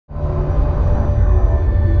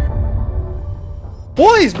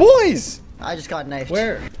Boys! I just got knifed.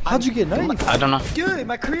 Where? How'd you get knifed? I don't know. Dude,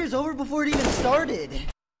 my career's over before it even started.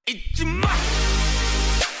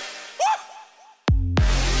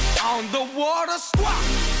 On the water squad.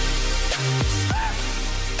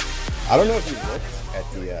 I don't know if you looked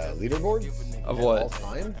at the leaderboards Of all what?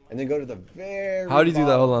 time, and then go to the very. How do you do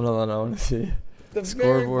that? bottom. Hold on. I want to see. The very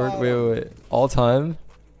Scoreboard. bottom. Wait. All time.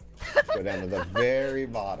 Go down to the very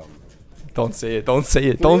bottom. Don't say it. Don't say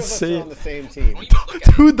it. Three Don't of us say are on it. the same team.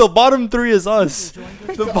 Dude, the bottom 3 is us.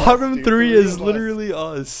 The bottom Dude, 3 three is of us. literally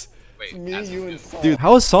us. Wait, Me, you, and Saul. Dude,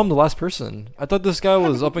 how is Psalm the last person? I thought this guy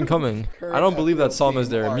was up and coming. I don't believe that Psalm is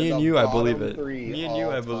there. Me and you, I believe it. Me and you,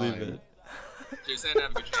 I believe it. Jason,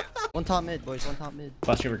 have a good chance. One top mid, boys. One top mid.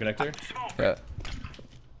 Flash over connector. Yeah.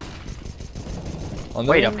 On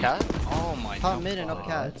Wait, the up cat? Oh my god. Top mid and up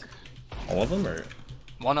cat. All of them, or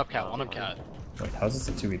One up cat, one up cat. wait, how's this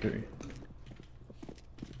a 2v3?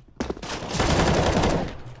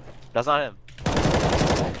 That's not him.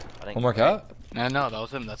 One more cat? No, that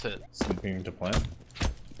was him, that's it. Smoking to plant.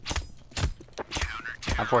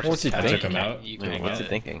 Unfortunately, What's he I thinking? took him out. You Wait, can't what's get he it.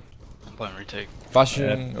 thinking? I'm playing retake.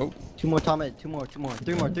 Flashing. Oh. 2 more top mid. 2 more. 3 more.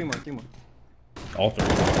 3 more. All three.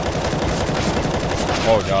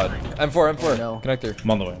 Oh god. M4. No. Connector.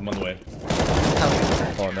 I'm on the way. I'm on the way.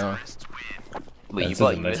 Oh no. Wait, you This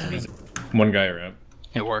bought is a nice USB? music. One guy around.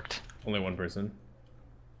 It worked. Only one person.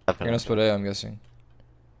 You're gonna split A, I'm guessing.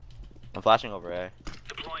 I'm flashing over A.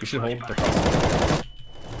 You should hold the cross.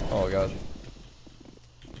 Oh god.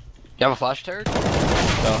 You have a flash turret?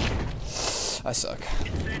 No. I suck.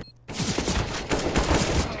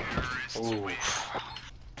 Ooh.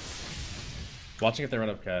 Watching if they run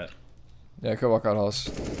up cat. Yeah, I could walk out house.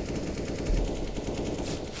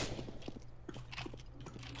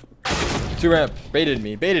 Two ramp. Baited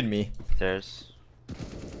me. There's.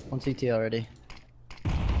 One CT already.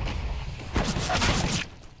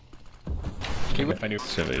 If I knew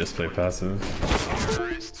should they just play passive.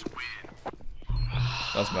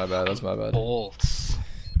 That's my bad. Bolts.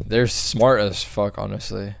 They're smart as fuck,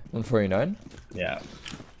 honestly. 149? Yeah.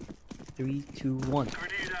 3, 2, 1.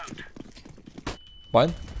 Fine.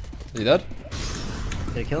 Is he dead?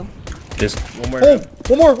 Did I kill him? Just one more. Oh!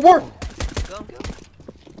 One more!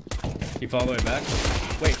 Keep all the way back.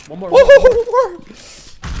 Wait, one more. Oh, one more!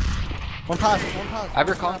 One pass. I have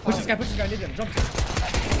your con. Push this guy, need him. Jump.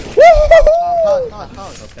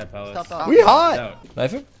 Pause. That's cat palace. Stop. We hot! Out.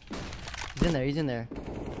 Knife him? He's in there.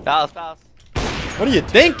 Fouls. What are you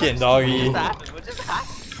thinking, doggy? What just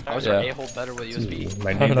happened? How was Yeah. your A-hole better with USB? My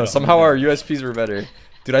I don't name know, is- somehow our USPs were better.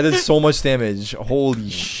 Dude, I did so much damage. Holy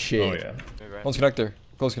shit. Oh yeah. One's connector.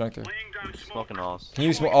 Close connector. Smoking walls. Can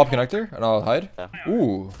you smoke up connector and I'll hide? Yeah.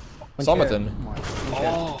 Ooh. One Samatin.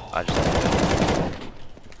 chair. I just.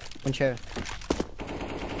 One chair.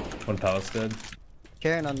 One palace dead.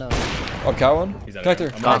 Chair and unknown. Up cat one. He's out Connector.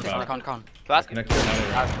 of there. Con. Flash. Connector. Now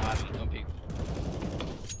they're out. Don't peek.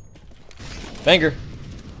 Banger.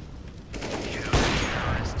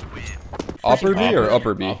 Upper B or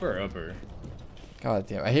upper B? Upper. God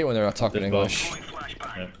damn, I hate when they're not talking There's English.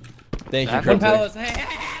 Yeah. Thank you, One Cryptic. Palace. Hey,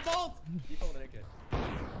 bolt.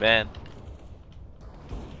 Man.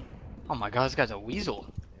 Oh my god, this guy's a weasel.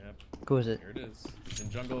 Yep. Who is it? Here it is. He's in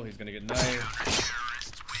jungle. He's gonna get knifed.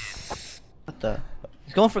 What the?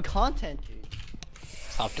 He's going for content, dude.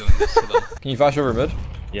 Stop doing this to them. Can you flash over mid?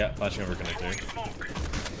 Yeah, flashing over connector.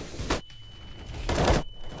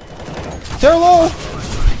 They're low!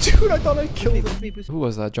 Dude, I thought I killed him. Who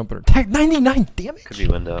was that jumping? Tag 99 damage? Could be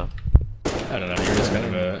window. I don't know. You're just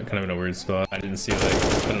kind of in a weird spot. I didn't see I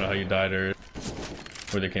don't know how you died or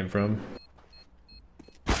where they came from.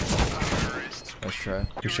 Let's try.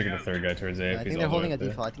 We should get a third guy towards A. I if think he's they're all the way holding a up there.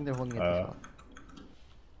 default. I think they're holding a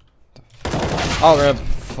default. I'll ramp.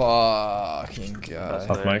 Fucking god.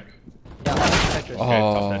 Tough mic. Yeah, Tetris. Oh. Okay,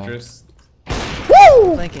 tough Tetris.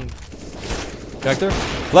 Woo! Flanking. Connector?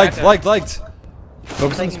 Legged.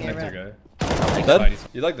 Focus on this Taking it connector right. guy. Dead?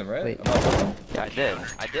 You liked them, right? Wait. I'm not joking. Yeah, I did.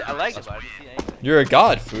 I liked it, but I didn't see anything. You're a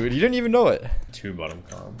god, food. You didn't even know it. 2 bottom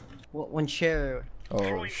column. One chair.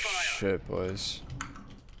 Oh shit, boys.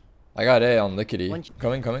 I got A on lickety.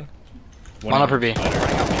 Coming. One upper B.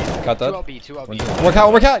 Got Two that. up B, two up B. One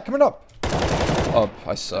more cat, coming up. Up,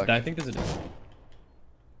 I suck. I think there's a.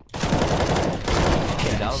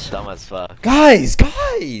 That was dumb as fuck. Guys!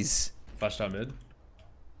 Flash shot mid.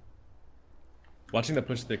 Watching the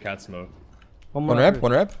push the cat smoke. One One ramp.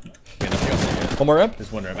 Yeah, nothing else in here. One more ramp.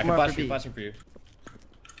 There's one ramp. I One can more flash for for you, B. flashing for you.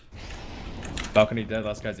 Balcony dead,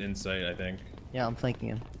 last guy's in sight, I think. Yeah, I'm flanking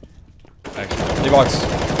him. Actually, D-box.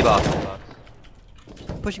 He lost.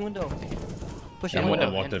 Pushing window. Push Yeah, it.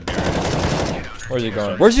 window. Walked up. Where's he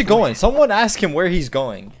going? Where's he going? Someone ask him where he's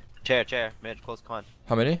going. Chair. Mid, close, come on.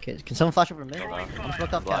 How many? Okay, can someone flash over mid? Hold on. I'm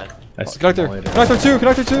smoked up Blind. cat. Connector.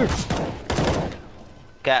 Connector 2.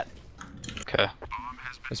 Cat. Okay.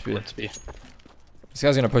 Let's be. Let's be. This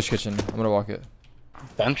guy's gonna push kitchen. I'm gonna walk it.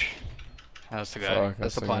 Bench. That's the guy. Fuck,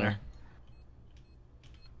 that's the the planner. guy.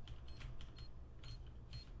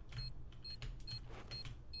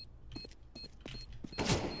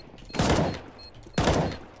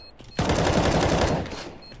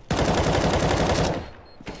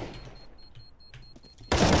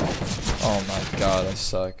 Oh my god, I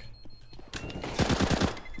suck.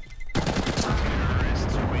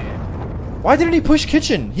 Why didn't he push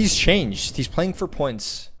kitchen? He's changed. He's playing for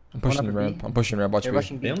points. I'm pushing the ramp. I'm pushing ramp. Watch They're me.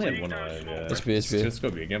 rushing B. They only had one alive. Yeah. Let's be. Let's go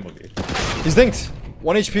B. Gamble B. He's dinked.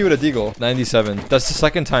 1 HP with a deagle. 97. That's the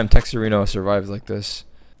second time Texarino survived like this.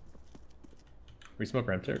 We smoke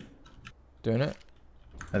ramp too. Doing it?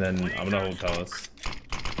 And then I'm gonna hold Palace.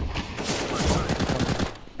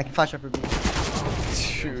 I can flash up for B.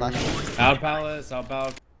 Flash. Out Palace. Out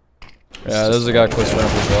Palace. Yeah, there's a guy close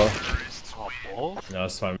ramp as well. Oh, No,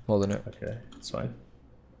 it's fine. Holding it. Okay, it's fine.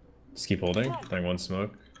 Just keep holding. Throwing one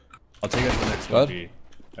smoke. I'll take it to the next Bud? one. B.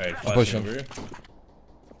 Alright, flash pushing. over.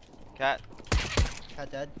 Cat.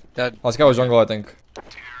 Cat dead. Dead. Last guy was jungle, I think.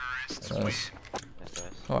 Nice. Nice.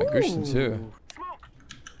 Oh, I goosed him too.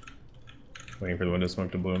 Waiting for the window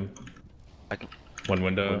smoke to bloom. I can. One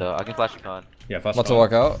window. I can flash the con. Yeah, flash. About to con.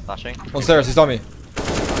 walk out. Flashing. One stairs, he saw me.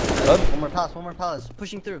 Dead? One more palace.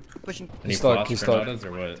 Pushing through. Pushing. Any He's stuck, flash he's stuck. granadas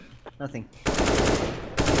or what? Nothing.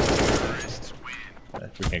 Yeah,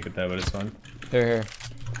 we can't get that, but it's fine. Here.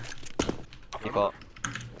 Default.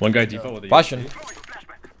 One guy default with a Flashing.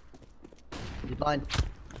 He's blind.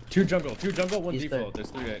 Two jungle, one He's default.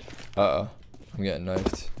 There's 3 A. Uh-oh. I'm getting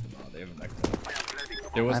knifed. Oh, they have a back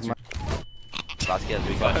There was I'm two. Last guy has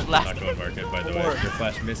three Flash guns. did not go in market, by the way. Your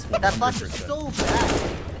flash missed 100%. That flash is so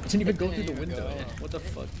bad. Didn't even go through the window. What the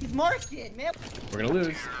fuck? He's marking, man. We're gonna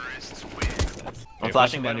lose. I'm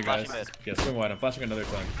flashing behind mid, you I'm guys. flashing mid. Yeah, swing wide. I'm flashing another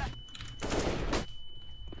time.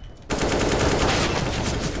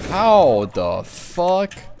 How the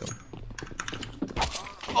fuck?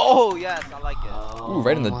 Oh yes, I like it. Ooh,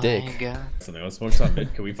 right in the my dick. God. Something else. Smoke's on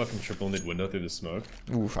mid. Can we fucking triple mid window through the smoke?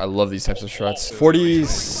 Oof, I love these types of shots.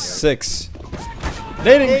 46.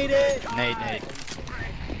 Nading! Nade.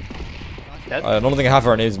 Dead? I don't think half of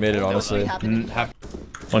our nades made it, honestly. Half.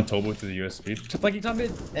 On Tobo to the USB. Just like he's on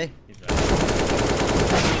mid. Hey.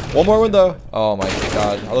 One more window. Oh my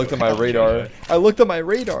god. I looked at my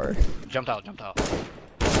radar. Jumped out.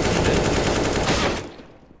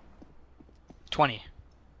 20.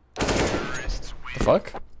 The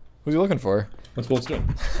fuck? Who's he looking for? What's Bolts doing?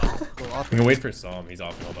 Go off. We can wait for Psalm. He's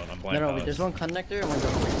off. Hold on. I'm blind. No, Palace. there's one connector and one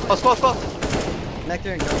jungle. Close.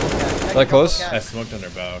 Connector and jungle cat. Connector, That close? jungle I cat. smoked on their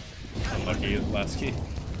bow. Unlucky last key.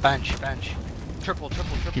 Bench. Triple.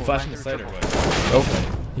 He flashing the side or what? Nope.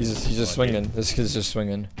 He's just swinging. This kid's just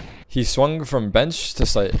swinging. He swung from bench to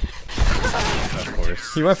sight. Of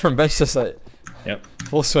course. He went from bench to sight. Yep.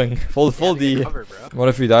 Full swing. Full D. Cover, bro. What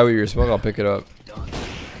if you die with your smoke? I'll pick it up.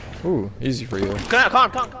 Ooh, easy for you.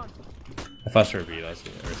 Con. I flashed her B last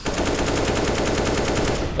game.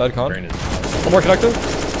 Dead con. Brain is. One more connector.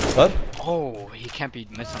 Dead. Oh, he can't be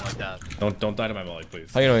missing like that. Don't die to my molly,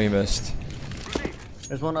 please. How you know he missed?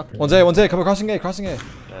 There's one up. One's A. Come crossing A.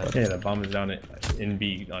 Okay, that bomb is down in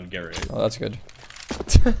B on Garrett. Oh, that's good. I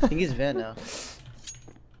think he's van now.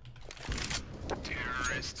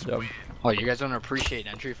 Yep. Oh, you guys don't appreciate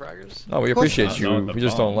entry fraggers? No, we appreciate not. you. No, the We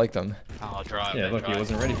just don't bomb. like them. Oh, drive. Yeah, man, look, he drive.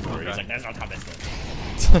 wasn't ready for it. Okay. He's like, that's not top best.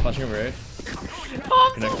 Flashing over A.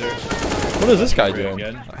 Connector. What is this guy Right doing?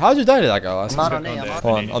 again. How'd you die to that guy last I'm time? out on A. I'm out.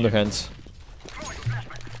 Hold on, underhands.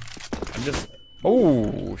 I'm just.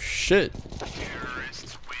 Oh shit.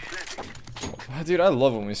 Dude, I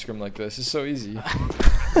love when we scrim like this. It's so easy.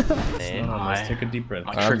 Let's take a deep breath.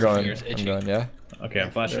 My I'm trigger going. finger's I'm itching. going. Yeah. Okay, I'm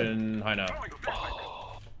flashing high now.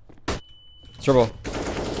 Turbo.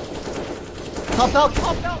 Top out.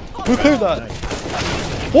 Who cleared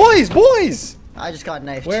that? Boys! I just got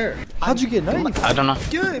knifed. Where? How'd you get knifed? I don't know.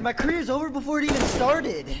 Dude, my career's over before it even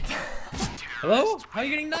started. Hello? How are you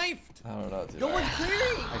getting knifed? I don't know, dude. No one's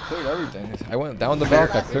clearing. I cleared everything. I went down the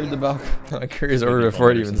balk. I cleared the balk. My career's over before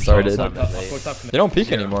it even started. They don't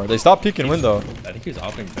peek anymore. They stopped peeking window. I think he's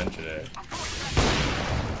offing bench today.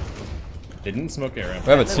 They didn't smoke air. We have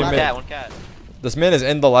a One teammate. cat, one cat. This man is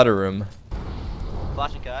in the ladder room.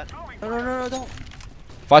 Flashing cat. No, don't.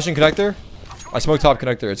 Flashing connector. I smoked top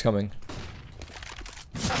connector. It's coming.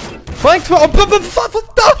 Flank 12.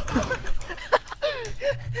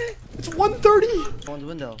 It's 130. One's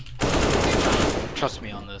window. Trust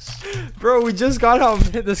me on this. Bro, we just got out.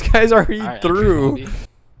 This guy's already Alright, through. Andrew,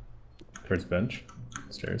 Towards bench.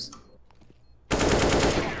 Stairs.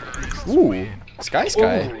 Ooh, Sky.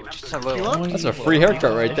 Ooh, just a little. That's a free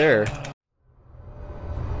haircut right there.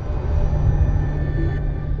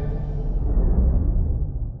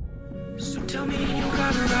 So tell me you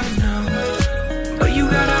got it right now. Oh, you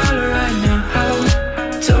got